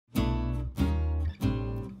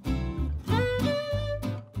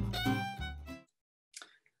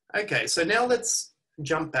Okay, so now let's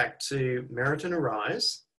jump back to Meriton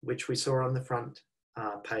Arise, which we saw on the front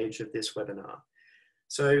page of this webinar.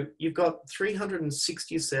 So you've got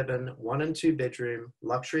 367 1 and 2 bedroom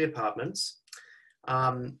luxury apartments.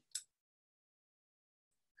 At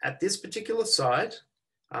this particular site,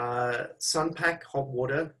 Sunpack Hot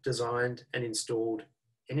Water designed and installed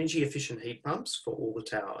energy efficient heat pumps for all the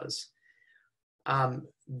towers.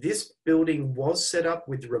 This building was set up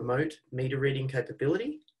with remote meter reading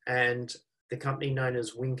capability, and the company known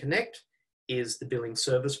as WinConnect is the billing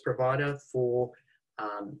service provider for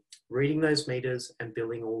reading those meters and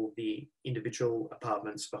billing all the individual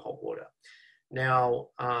apartments for hot water. Now,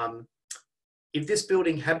 if this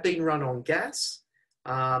building had been run on gas,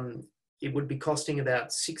 it would be costing about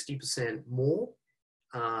 60% more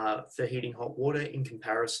for heating hot water in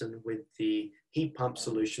comparison with the heat pump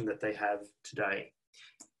solution that they have today.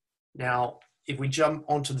 Now, if we jump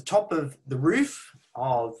onto the top of the roof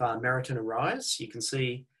of Meriton Arise, you can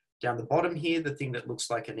see down the bottom here, the thing that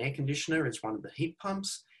looks like an air conditioner is one of the heat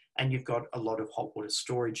pumps, and you've got a lot of hot water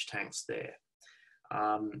storage tanks there.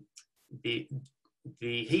 The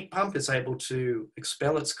heat pump is able to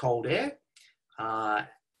expel its cold air,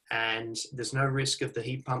 and there's no risk of the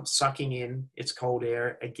heat pump sucking in its cold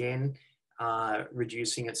air, again,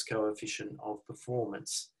 reducing its coefficient of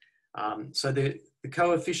performance. So the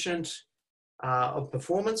coefficient of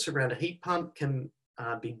performance around a heat pump can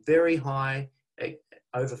be very high,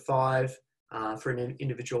 over 5 for an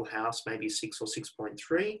individual house, maybe 6 or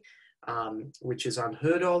 6.3, which is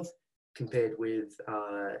unheard of compared with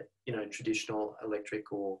traditional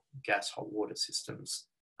electric or gas hot water systems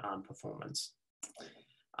performance.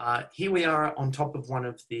 Here we are on top of one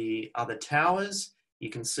of the other towers. You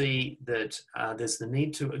can see that there's the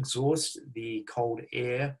need to exhaust the cold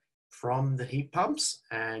air from the heat pumps,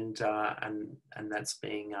 and that's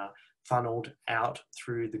being funneled out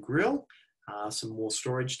through the grill. Some more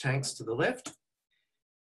storage tanks to the left.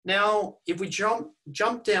 Now, if we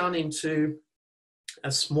jump down into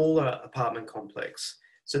a smaller apartment complex.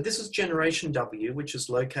 So this is Generation W, which is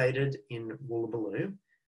located in Woolloomooloo.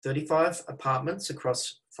 35 apartments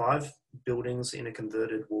across 5 buildings in a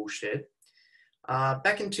converted wool shed.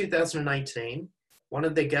 Back in 2018, one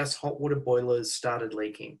of their gas hot water boilers started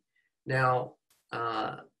leaking. Now,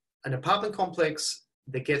 an apartment complex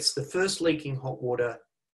that gets the first leaking hot water,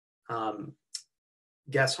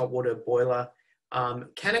 gas hot water boiler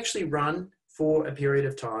can actually run for a period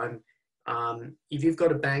of time. If you've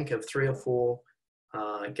got a bank of 3 or 4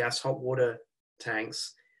 gas hot water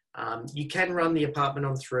tanks, you can run the apartment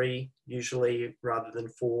on 3 usually rather than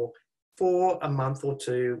 4 for a month or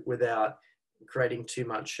 2 without creating too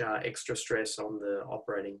much extra stress on the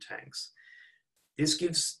operating tanks. This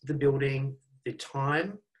gives the building the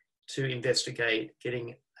time to investigate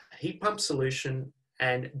getting a heat pump solution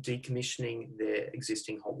and decommissioning their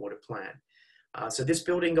existing hot water plant. So this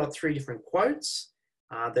building got 3 different quotes.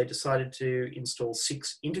 They decided to install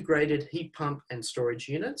 6 integrated heat pump and storage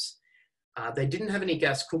units. They didn't have any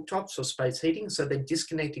gas cooktops or space heating, so they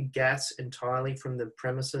disconnected gas entirely from the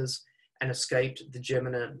premises and escaped the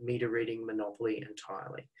Gemina meter reading monopoly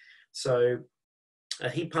entirely. So a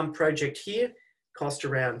heat pump project here cost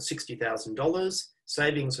around $60,000,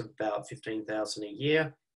 savings of about $15,000 a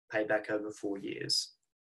year, payback over 4 years.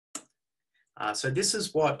 So this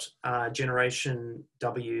is what Generation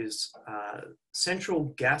W's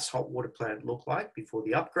central gas hot water plant looked like before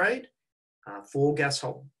the upgrade. 4 gas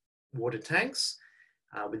hot water tanks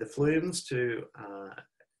with the flumes to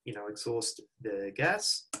exhaust the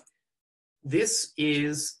gas. This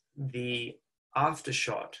is the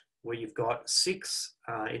aftershot where you've got 6,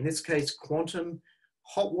 in this case, quantum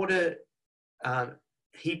hot water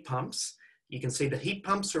heat pumps. You can see the heat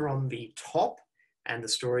pumps are on the top and the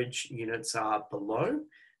storage units are below.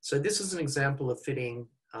 So this is an example of fitting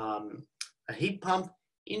a heat pump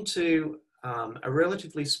into a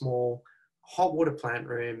relatively small hot water plant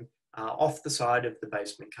room off the side of the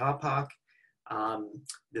basement car park.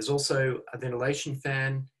 There's also a ventilation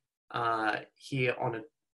fan here on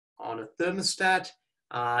a thermostat.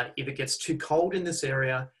 If it gets too cold in this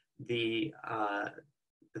area, the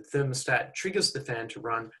thermostat triggers the fan to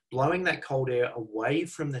run, blowing that cold air away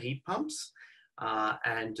from the heat pumps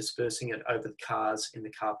and dispersing it over the cars in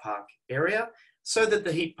the car park area so that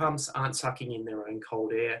the heat pumps aren't sucking in their own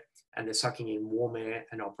cold air and they're sucking in warm air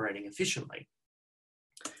and operating efficiently.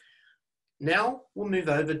 Now we'll move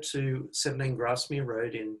over to 17 Grasmere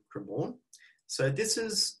Road in Cremorne. So this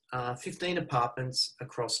is 15 apartments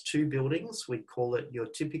across 2 buildings. We'd call it your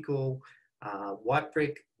typical white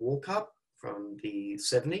brick wall cup from the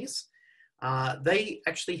 70s. They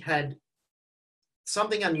actually had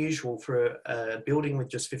something unusual for a building with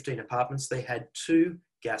just 15 apartments. They had 2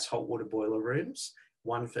 gas hot water boiler rooms,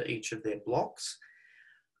 1 for each of their blocks.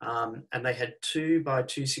 And they had 2 by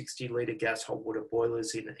 260 litre gas hot water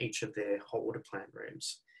boilers in each of their hot water plant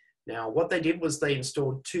rooms. Now, what they did was they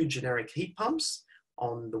installed 2 generic heat pumps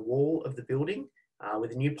on the wall of the building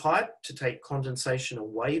with a new pipe to take condensation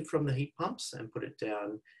away from the heat pumps and put it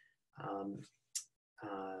down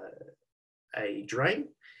a drain.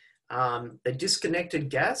 They disconnected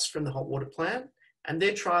gas from the hot water plant, and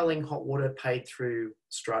they're trialling hot water paid through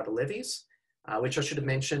Strata levies, which I should have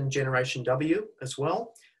mentioned Generation W as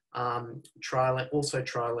well. Also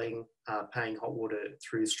trialling paying hot water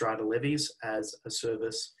through Strata levies as a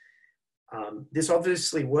service. This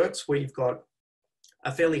obviously works where you've got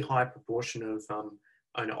a fairly high proportion of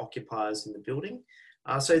owner occupiers in the building.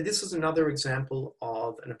 So this is another example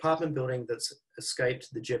of an apartment building that's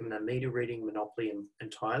escaped the Gemini meter reading monopoly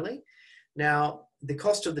entirely. Now, the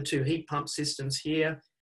cost of the 2 heat pump systems here,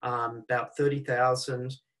 about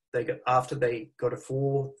 $30,000. After they got a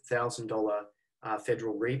 $4,000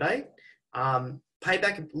 federal rebate.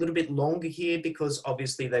 Payback a little bit longer here because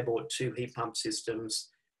obviously they bought 2 heat pump systems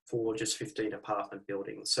for just 15 apartment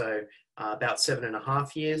buildings. So about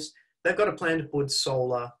 7.5 years. They've got a plan to put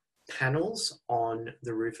solar panels on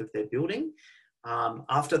the roof of their building.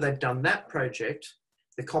 After they've done that project,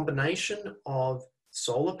 the combination of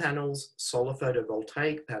solar panels, solar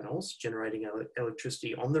photovoltaic panels generating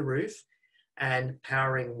electricity on the roof and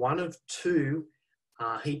powering 1 of 2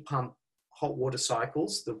 heat pump hot water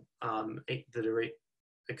cycles that are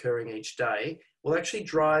occurring each day will actually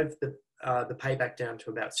drive the payback down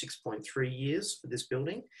to about 6.3 years for this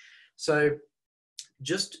building. So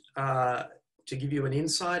just to give you an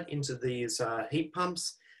insight into these heat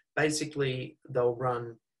pumps, basically they'll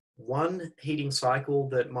run 1 heating cycle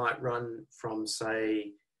that might run from,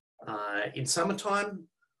 say, in summertime,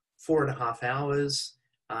 4.5 hours,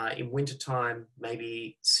 in wintertime,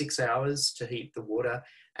 maybe 6 hours to heat the water.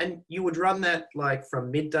 And you would run that like from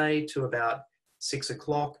midday to about 6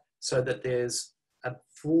 o'clock so that there's a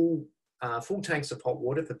full tanks of hot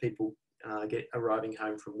water for people arriving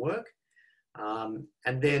home from work.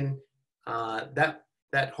 And then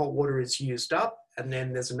that hot water is used up, and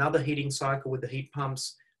then there's another heating cycle with the heat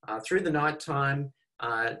pumps through the night time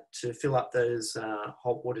to fill up those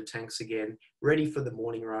hot water tanks again, ready for the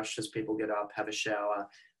morning rush as people get up, have a shower,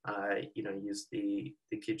 use the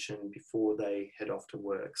kitchen before they head off to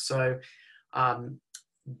work. So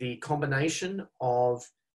the combination of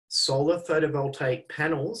solar photovoltaic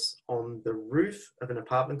panels on the roof of an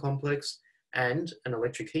apartment complex and an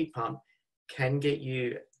electric heat pump can get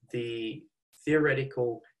you the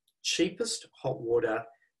theoretical cheapest hot water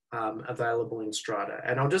available in Strata.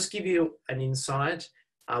 And I'll just give you an insight.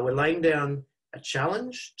 We're laying down a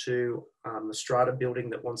challenge to the Strata building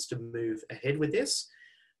that wants to move ahead with this.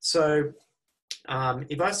 So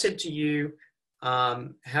if I said to you,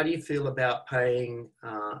 how do you feel about paying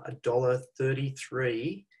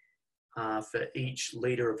 $1.33 for each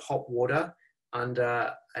litre of hot water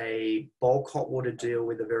under a bulk hot water deal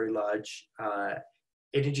with a very large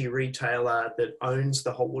energy retailer that owns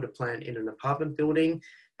the hot water plant in an apartment building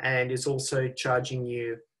and is also charging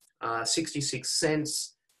you 66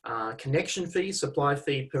 cents connection fee, supply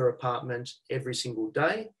fee per apartment every single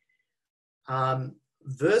day,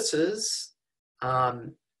 versus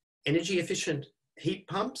energy efficient heat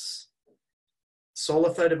pumps,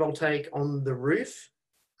 solar photovoltaic on the roof,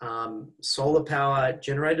 solar power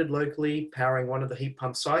generated locally, powering 1 of the heat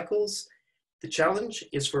pump cycles. The challenge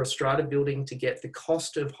is for a Strata building to get the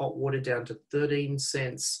cost of hot water down to 13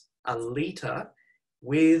 cents a litre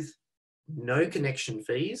with no connection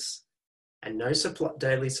fees and no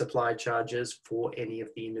daily supply charges for any of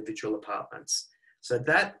the individual apartments. So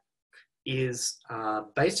that is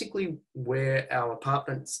basically where our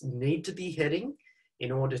apartments need to be heading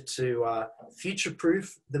in order to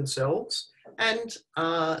future-proof themselves and,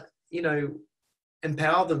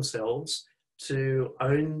 empower themselves to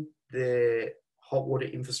own their hot water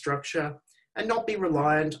infrastructure and not be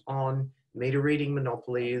reliant on meter reading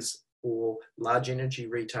monopolies or large energy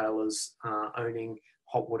retailers owning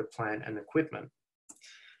hot water plant and equipment.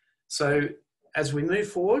 So as we move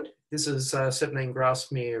forward, this is 17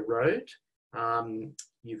 Grasmere Road.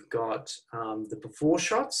 You've got the before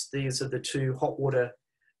shots. These are the 2 hot water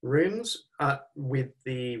rooms with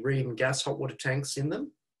the reed and gas hot water tanks in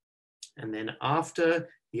them. And then after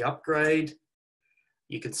the upgrade,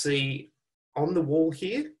 you can see on the wall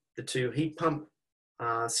here, the 2 heat pump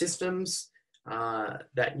systems.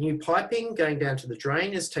 That new piping going down to the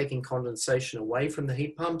drain is taking condensation away from the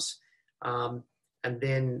heat pumps. And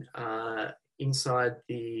then inside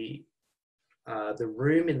the the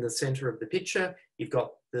room in the center of the picture. You've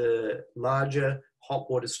got the larger hot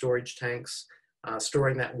water storage tanks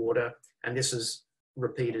storing that water, and this is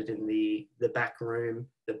repeated in the back room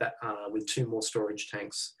with 2 more storage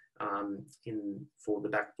tanks for the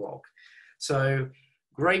back block. So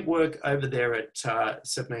great work over there at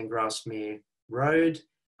 17 Grasmere Road,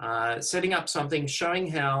 setting up something, showing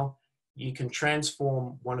how you can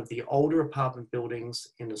transform one of the older apartment buildings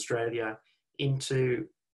in Australia into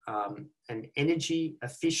an energy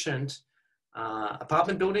efficient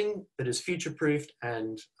apartment building that is future proofed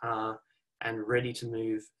and ready to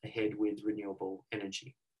move ahead with renewable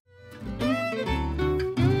energy.